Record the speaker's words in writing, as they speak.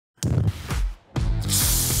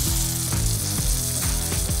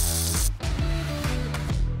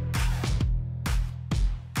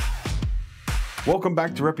Welcome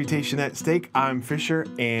back to Reputation at Stake. I'm Fisher,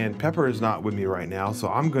 and Pepper is not with me right now, so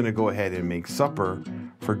I'm gonna go ahead and make supper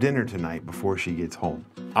for dinner tonight before she gets home.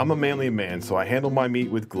 I'm a manly man, so I handle my meat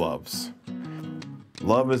with gloves.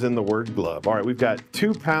 Love is in the word glove. All right, we've got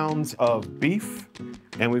 2 pounds of beef,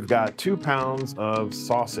 and we've got 2 pounds of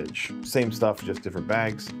sausage. Same stuff, just different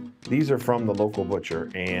bags. These are from the local butcher,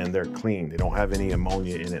 and they're clean. They don't have any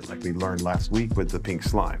ammonia in it like we learned last week with the pink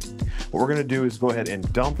slime. What we're gonna do is go ahead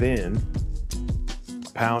and dump in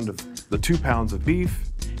the 2 pounds of beef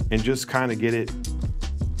and just kind of get it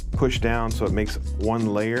pushed down so it makes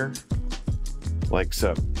one layer like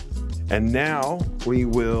so. And now we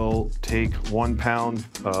will take 1 pound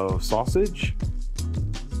of sausage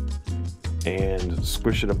and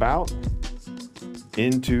squish it about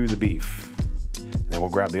into the beef. Then we'll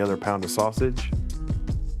grab the other pound of sausage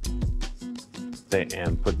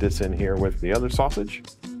and put this in here with the other sausage.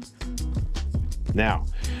 Now,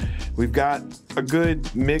 we've got a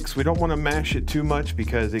good mix. We don't want to mash it too much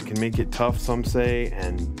because it can make it tough, some say,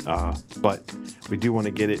 but we do want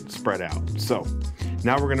to get it spread out. So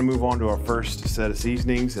now we're going to move on to our first set of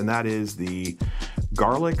seasonings, and that is the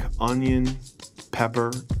garlic, onion,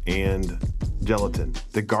 pepper, and gelatin.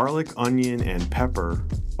 The garlic, onion, and pepper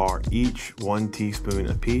are each 1 teaspoon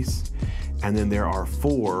apiece, and then there are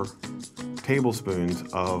 4 tablespoons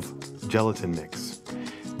of gelatin mix.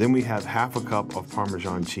 Then we have ½ a cup of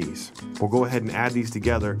Parmesan cheese. We'll go ahead and add these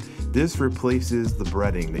together. This replaces the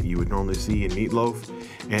breading that you would normally see in Meatloaf.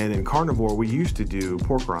 And in Carnivore, we used to do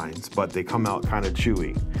pork rinds, but they come out kind of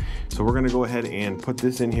chewy. So we're gonna go ahead and put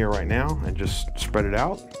this in here right now and just spread it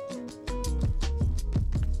out.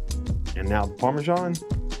 And now the Parmesan.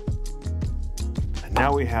 And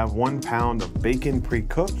now we have 1 pound of bacon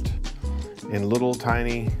pre-cooked in little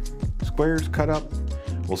tiny squares cut up.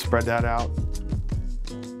 We'll spread that out.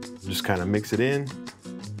 Just kind of mix it in.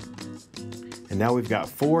 And now we've got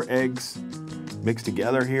 4 eggs mixed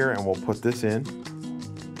together here, and we'll put this in.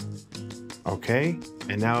 Okay,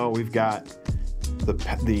 and now we've got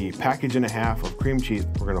the package and a half of cream cheese.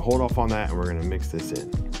 We're gonna hold off on that and we're gonna mix this in.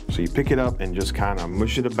 So you pick it up and just kind of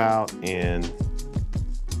mush it about and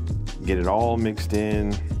get it all mixed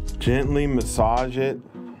in. Gently massage it.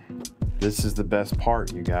 This is the best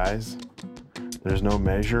part, you guys. There's no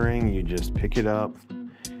measuring, you just pick it up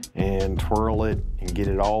and twirl it and get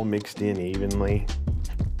it all mixed in evenly.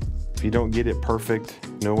 If you don't get it perfect,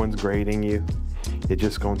 no one's grading you. It's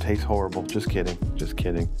just gonna taste horrible. Just kidding, just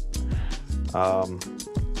kidding. Get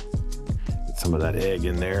some of that egg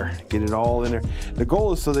in there, get it all in there. The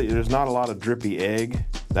goal is so that there's not a lot of drippy egg.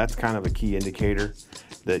 That's kind of a key indicator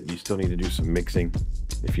that you still need to do some mixing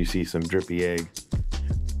if you see some drippy egg.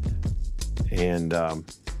 And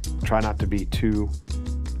try not to be too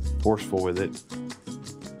forceful with it,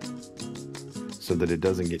 so that it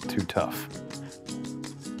doesn't get too tough.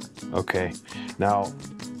 Okay, now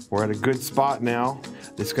we're at a good spot now.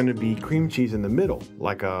 It's gonna be cream cheese in the middle,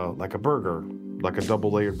 like a burger, like a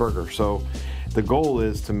double layered burger. So the goal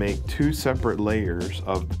is to make 2 separate layers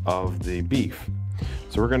of the beef.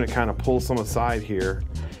 So we're gonna kind of pull some aside here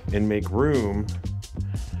and make room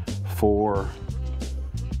for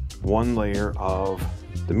 1 layer of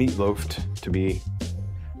the meatloaf to be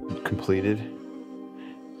completed.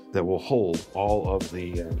 That will hold all of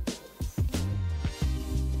the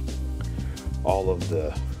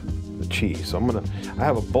cheese. So I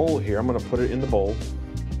have a bowl here. I'm gonna put it in the bowl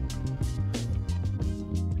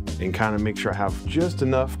and kind of make sure I have just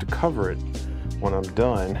enough to cover it when I'm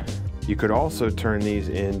done. You could also turn these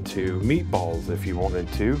into meatballs if you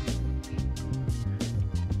wanted to,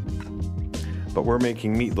 but we're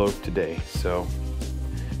making meatloaf today. So,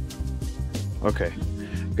 okay,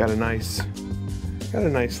 got a nice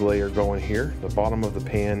layer going here. The bottom of the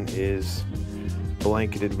pan is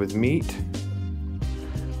blanketed with meat.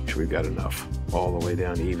 Make sure we've got enough all the way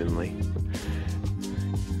down evenly.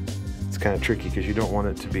 It's kind of tricky because you don't want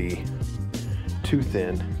it to be too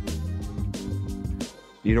thin.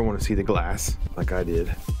 You don't want to see the glass like I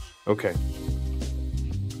did. Okay.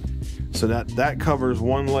 So that covers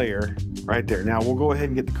 1 layer right there. Now we'll go ahead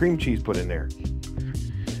and get the cream cheese put in there.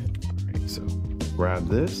 All right, so grab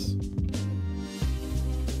this.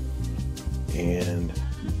 And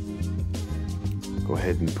go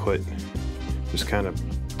ahead and just kind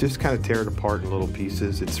of tear it apart in little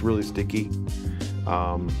pieces. It's really sticky.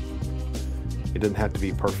 It doesn't have to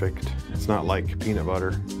be perfect. It's not like peanut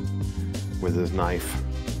butter with this knife.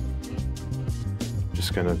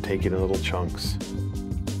 Just gonna take it in little chunks,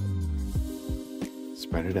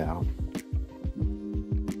 spread it out.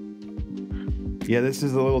 Yeah, this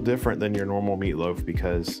is a little different than your normal meatloaf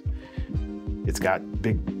because it's got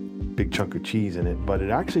big chunk of cheese in it, but it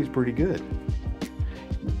actually is pretty good.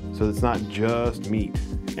 So it's not just meat.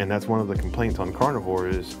 And that's one of the complaints on Carnivore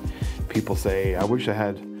is people say, I wish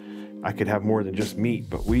I could have more than just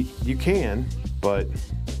meat, but you can, but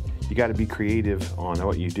you got to be creative on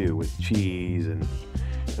what you do with cheese and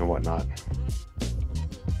whatnot.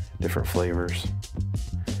 Different flavors.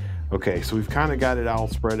 Okay, so we've kind of got it all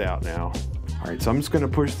spread out now. All right, so I'm just going to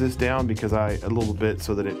push this down because a little bit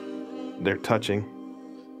so that they're touching.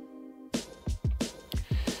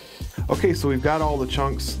 Okay, so we've got all the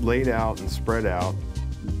chunks laid out and spread out.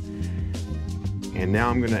 And now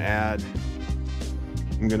I'm going to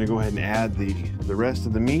go ahead and add the rest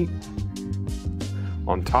of the meat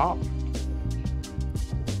on top.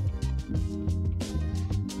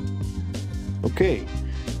 Okay,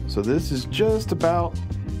 so this is just about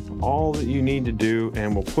all that you need to do,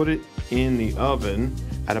 and we'll put it in the oven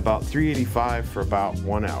at about 385 for about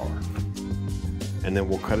 1 hour. And then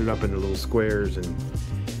we'll cut it up into little squares and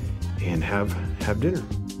have dinner.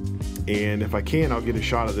 And if I can, I'll get a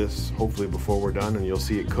shot of this hopefully before we're done and you'll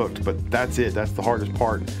see it cooked. But that's it, that's the hardest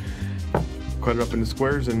part. Cut it up into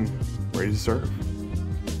squares and ready to serve.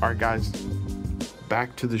 All right guys,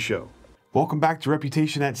 back to the show. Welcome back to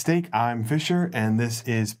Reputation at Stake. I'm Fisher and this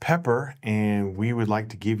is Pepper, and we would like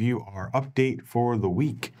to give you our update for the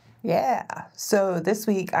week. Yeah, so this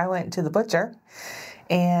week I went to the butcher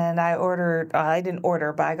and I didn't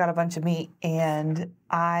order, but I got a bunch of meat, and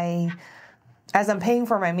as I'm paying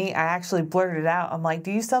for my meat, I actually blurted it out. I'm like,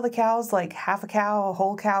 do you sell the cows, like half a cow, a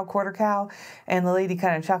whole cow, quarter cow? And the lady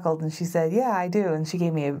kind of chuckled and she said, yeah, I do. And she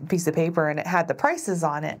gave me a piece of paper and it had the prices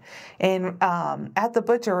on it. And at the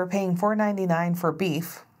butcher, we're paying $4.99 for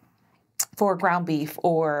beef, for ground beef,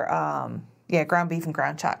 or ground beef and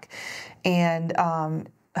ground chuck. And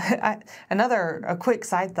a quick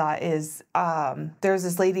side thought is there's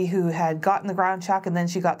this lady who had gotten the ground chuck and then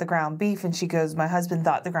she got the ground beef, and she goes, my husband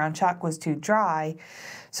thought the ground chuck was too dry,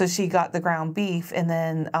 so she got the ground beef, and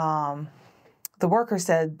then the worker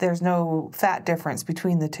said there's no fat difference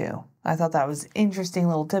between the two. I thought that was an interesting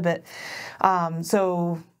little tidbit.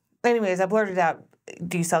 So anyways, I blurted out,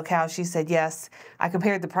 do you sell cows? She said yes. I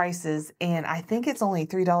compared the prices, and I think it's only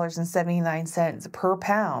 $3.79 per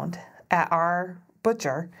pound at our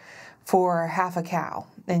butcher for half a cow,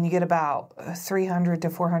 and you get about 300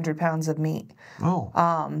 to 400 pounds of meat. Oh.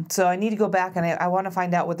 So I need to go back and I want to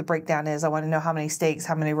find out what the breakdown is. I want to know how many steaks,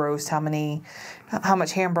 how many roasts, how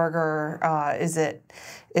much hamburger,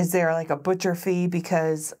 is there like a butcher fee?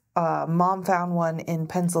 Because Mom found one in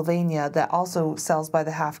Pennsylvania that also sells by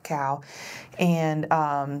the half cow, and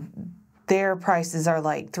their prices are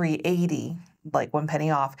like $3.80. like 1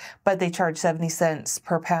 penny off, but they charge 70 cents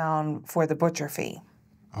per pound for the butcher fee.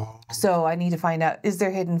 Oh. So I need to find out, is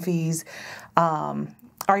there hidden fees?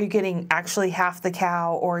 Are you getting actually half the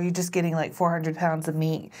cow, or are you just getting like 400 pounds of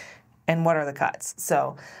meat? And what are the cuts?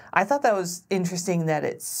 So I thought that was interesting that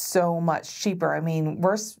it's so much cheaper. I mean,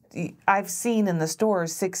 I've seen in the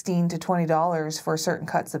stores $16 to $20 for certain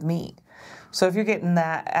cuts of meat. So if you're getting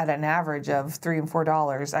that at an average of $3 and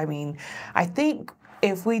 $4, I mean, I think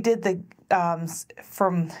if we did the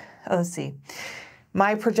let's see,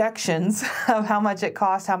 my projections of how much it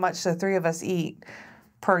costs, how much the three of us eat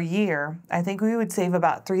per year, I think we would save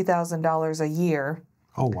about $3,000 a year.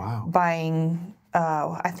 Oh, wow. Buying,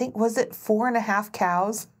 I think, was it 4.5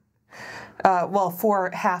 cows?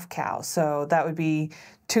 4 half cows. So that would be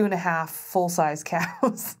 2.5 full-size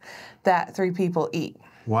cows that 3 people eat.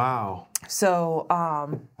 Wow. So,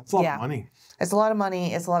 that's a lot of money. It's a lot of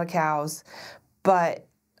money. It's a lot of cows. But,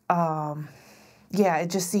 it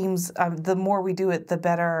just seems the more we do it, the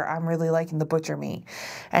better. I'm really liking the butcher meat.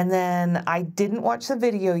 And then I didn't watch the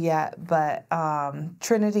video yet, but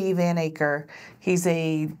Trinity Van Aker, he's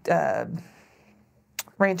a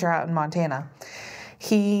rancher out in Montana.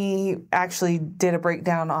 He actually did a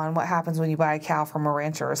breakdown on what happens when you buy a cow from a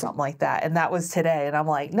rancher or something like that. And that was today. And I'm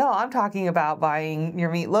like, no, I'm talking about buying your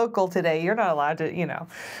meat local today. You're not allowed to,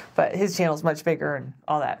 But his channel's much bigger and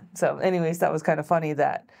all that. So anyways, that was kind of funny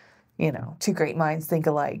that, two great minds think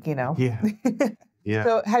alike, Yeah. Yeah.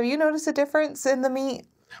 So have you noticed a difference in the meat?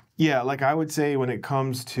 Yeah, like I would say when it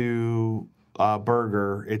comes to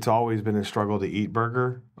burger, it's always been a struggle to eat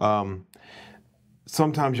burger.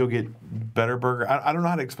 Sometimes you'll get better burger. I don't know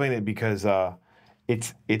how to explain it because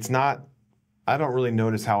it's not, I don't really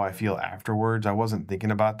notice how I feel afterwards. I wasn't thinking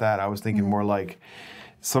about that. I was thinking more like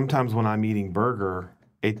sometimes when I'm eating burger,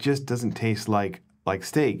 it just doesn't taste like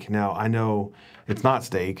steak. Now, I know it's not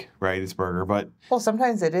steak, right? It's burger, but... Well,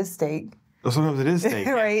 sometimes it is steak. Sometimes it is steak.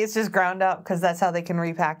 Right, it's just ground up because that's how they can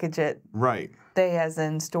repackage it. Right. They, as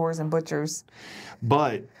in stores and butchers.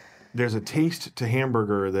 But there's a taste to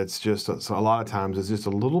hamburger that's just, a lot of times, it's just a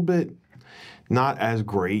little bit not as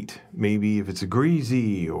great. Maybe if it's a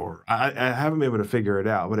greasy or I haven't been able to figure it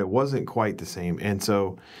out, but it wasn't quite the same. And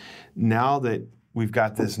so now that we've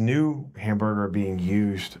got this new hamburger being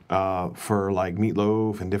used for like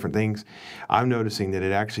meatloaf and different things, I'm noticing that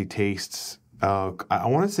it actually tastes, I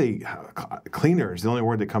want to say cleaner is the only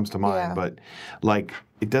word that comes to mind, but like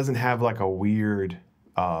it doesn't have like a weird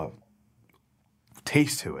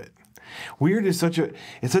taste to it. Weird is such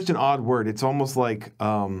an odd word. It's almost like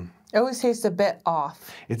it always tastes a bit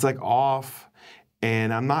off. It's like off,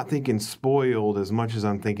 and I'm not thinking spoiled as much as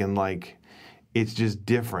I'm thinking like it's just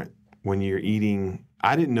different when you're eating.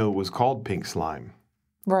 I didn't know it was called pink slime.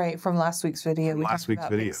 Right, from last week's video. We talked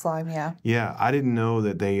about pink slime, yeah. Yeah, I didn't know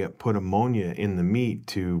that they put ammonia in the meat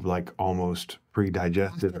to like almost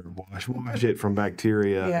pre-digest it or wash it from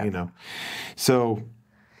bacteria, you know. So,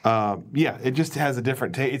 yeah, it just has a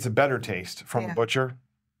different taste. It's a better taste from the butcher.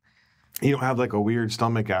 You don't have like a weird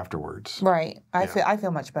stomach afterwards. Right. I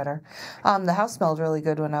feel much better. The house smelled really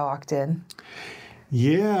good when I walked in.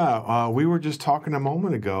 Yeah, we were just talking a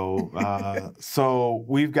moment ago. So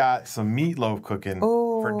we've got some meatloaf cooking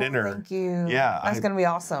for dinner. Thank you. Yeah, that's gonna be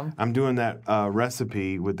awesome. I'm doing that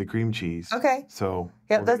recipe with the cream cheese. Okay. So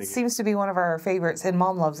yeah, that seems to be one of our favorites, and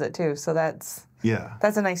Mom loves it too. So that's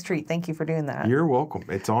a nice treat. Thank you for doing that. You're welcome.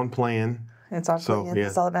 It's on plan. It's on plan.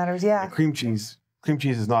 That's all that matters. Yeah. Cream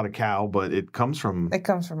cheese is not a cow, but it comes from a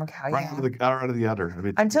cow. Right out of the udder. I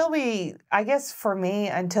mean, I guess for me,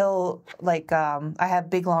 until like I have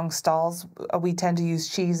big long stalls, we tend to use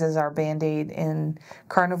cheese as our Band-Aid in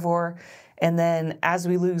Carnivore. And then as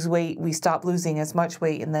we lose weight, we stop losing as much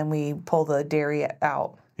weight, and then we pull the dairy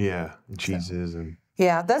out. Yeah, and cheeses and.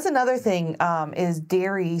 Yeah, that's another thing is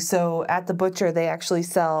dairy. So at the butcher, they actually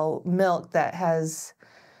sell milk that has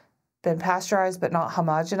been pasteurized but not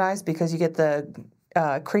homogenized, because you get the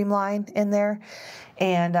cream line in there.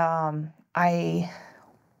 And I'm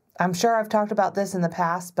sure I've talked about this in the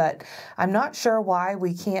past, but I'm not sure why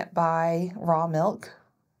we can't buy raw milk.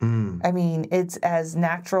 I mean, it's as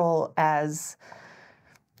natural as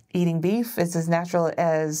eating beef. It's as natural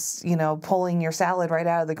as, you know, pulling your salad right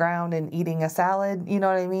out of the ground and eating a salad. You know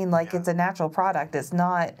what I mean? Like it's a natural product. It's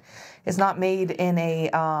not made in a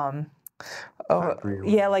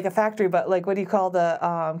like a factory, but like what do you call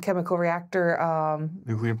the chemical reactor?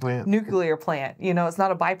 Nuclear plant. You know, it's not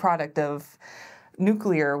a byproduct of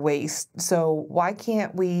nuclear waste. So why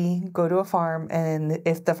can't we go to a farm, and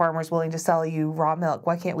if the farmer's willing to sell you raw milk,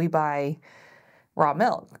 why can't we buy raw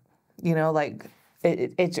milk? You know, like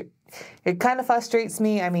it kind of frustrates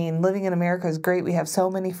me. I mean, living in America is great. We have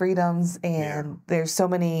so many freedoms, and there's so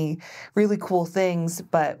many really cool things,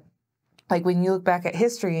 but like when you look back at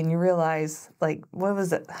history and you realize, like, what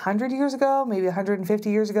was it, 100 years ago, maybe 150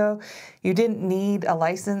 years ago, you didn't need a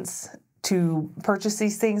license to purchase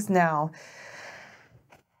these things. Now,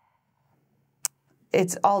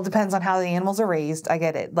 it all depends on how the animals are raised. I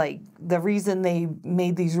get it. Like, the reason they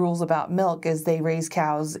made these rules about milk is they raised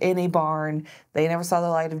cows in a barn. They never saw the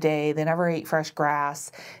light of day. They never ate fresh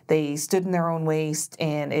grass. They stood in their own waste,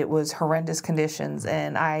 and it was horrendous conditions.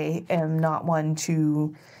 And I am not one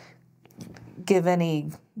to give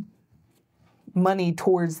any money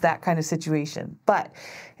towards that kind of situation. But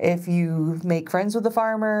if you make friends with the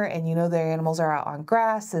farmer and you know their animals are out on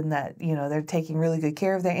grass and that, you know, they're taking really good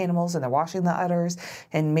care of their animals and they're washing the udders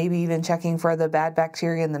and maybe even checking for the bad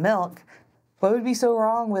bacteria in the milk, what would be so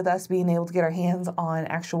wrong with us being able to get our hands on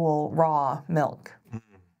actual raw milk?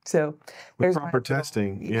 So with proper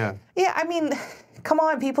testing, Yeah, I mean, come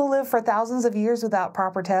on, people live for thousands of years without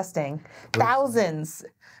proper testing. Thousands.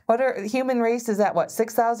 Human race is at what,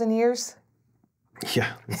 6,000 years?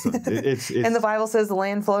 Yeah, it's and the Bible says the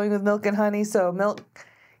land flowing with milk and honey, so milk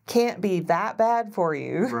can't be that bad for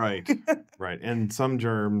you. Right, right. And some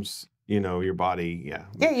germs, you know, your body,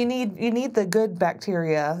 Yeah, you need the good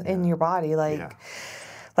bacteria in your body. Like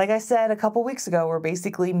I said a couple weeks ago, we're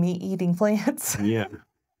basically meat-eating plants. Yeah.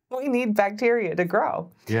 We need bacteria to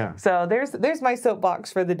grow. Yeah. So there's my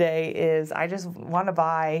soapbox for the day is I just want to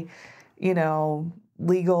buy, you know,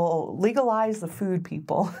 legalize the food,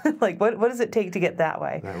 people. Like, what does it take to get that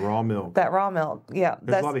way? That raw milk. Yeah.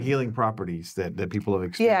 There's a lot of healing properties that people have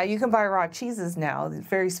experienced. Yeah, you can buy raw cheeses now,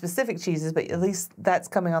 very specific cheeses, but at least that's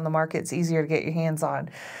coming on the market. It's easier to get your hands on.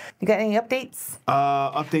 You got any updates?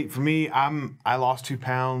 Update for me, I lost 2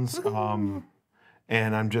 pounds, and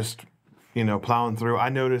I'm just, you know, plowing through. I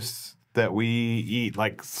noticed that we eat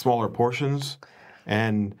like smaller portions,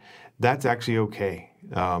 and that's actually okay.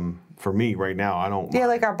 For me right now, I don't. Yeah,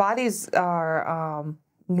 like our bodies are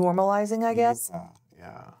normalizing, I guess.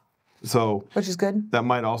 Yeah. So, which is good. That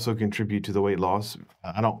might also contribute to the weight loss.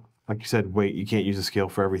 I don't like you said, weight. You can't use a scale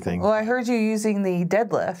for everything. Well, I heard you using the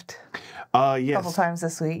deadlift Yes. a couple times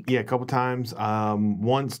this week. Yeah, a couple times.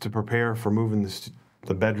 Once to prepare for moving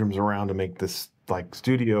the bedrooms around to make this like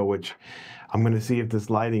studio, which I'm going to see if this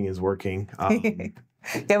lighting is working.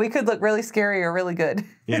 Yeah, we could look really scary or really good.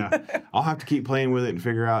 Yeah, I'll have to keep playing with it and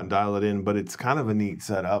figure out and dial it in, but it's kind of a neat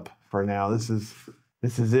setup for now. This is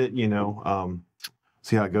it, you know.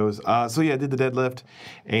 See how it goes. So yeah, I did the deadlift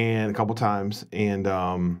and a couple times,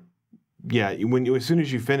 and yeah, as soon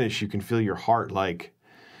as you finish, you can feel your heart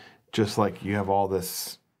just like you have all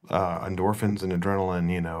this endorphins and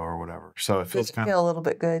adrenaline, you know, or whatever. So it feels feel a little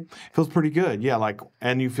bit good. Feels pretty good, yeah.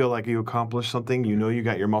 And you feel like you accomplished something. You know, you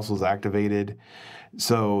got your muscles activated,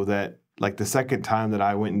 so that like the second time that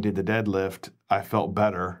I went and did the deadlift, I felt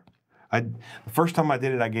better. The first time I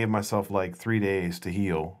did it, I gave myself like 3 days to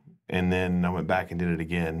heal. And then I went back and did it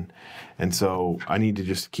again. And so I need to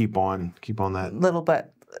just keep on that. Little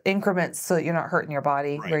bit increments so that you're not hurting your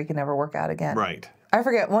body where you can never work out again. Right. I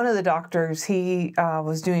forget, one of the doctors, he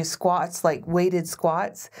was doing squats, like weighted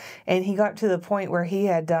squats, and he got to the point where he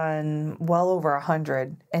had done well over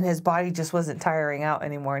 100, and his body just wasn't tiring out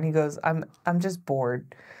anymore. And he goes, I'm just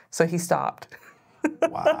bored. So he stopped.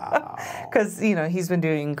 Wow. Because, you know, he's been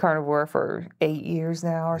doing carnivore for 8 years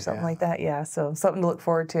now or something like that. Yeah, so something to look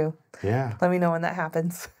forward to. Yeah. Let me know when that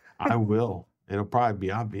happens. I will. It'll probably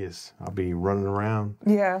be obvious. I'll be running around.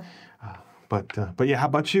 Yeah. But yeah, how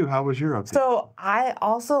about you? How was your update? So I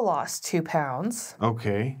also lost 2 pounds.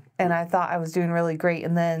 Okay. And I thought I was doing really great.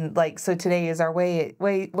 And then, so today is our weigh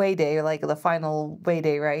day, like the final weigh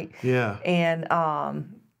day, right? Yeah. And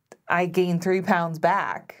I gained 3 pounds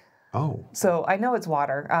back. Oh. So I know it's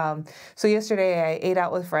water. So yesterday I ate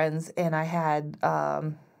out with friends, and I had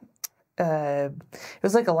it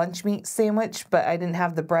was like a lunch meat sandwich, but I didn't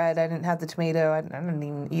have the bread, I didn't have the tomato, I didn't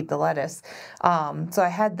even eat the lettuce. So I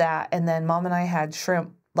had that, and then Mom and I had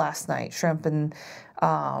shrimp last night, shrimp and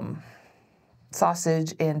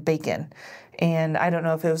sausage and bacon. And I don't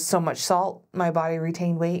know if it was so much salt, my body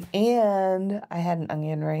retained weight, and I had an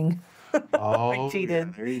onion ring. Oh, I cheated.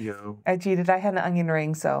 Yeah, there you go. I cheated. I had an onion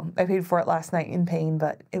ring, so I paid for it last night in pain,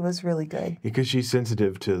 but it was really good. Because she's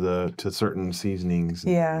sensitive to certain seasonings.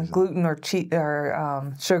 Yeah, gluten or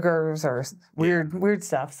sugars or weird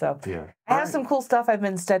stuff. So yeah. I have some cool stuff I've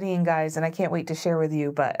been studying, guys, and I can't wait to share with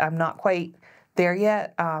you, but I'm not quite there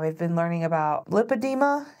yet. I've been learning about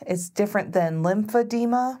lipedema. It's different than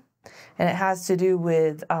lymphedema, and it has to do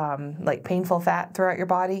with like painful fat throughout your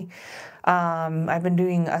body. I've been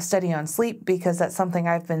doing a study on sleep because that's something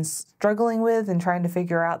I've been struggling with and trying to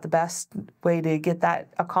figure out the best way to get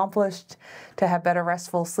that accomplished, to have better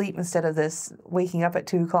restful sleep instead of this waking up at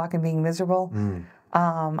 2 o'clock and being miserable.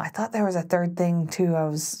 I thought there was a third thing too I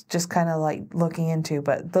was just kind of like looking into,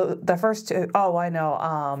 but the first two, I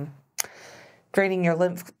know, draining your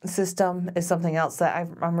lymph system is something else that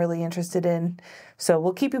I'm really interested in. So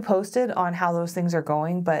we'll keep you posted on how those things are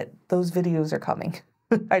going, but those videos are coming.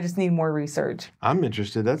 I just need more research. I'm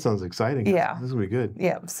interested. That sounds exciting. Yeah. This will be good.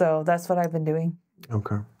 Yeah, so that's what I've been doing.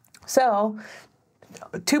 Okay. So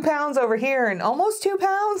 2 pounds over here and almost 2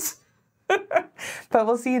 pounds. But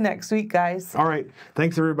we'll see you next week, guys. All right.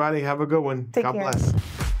 Thanks, everybody. Have a good one. Take God care. bless.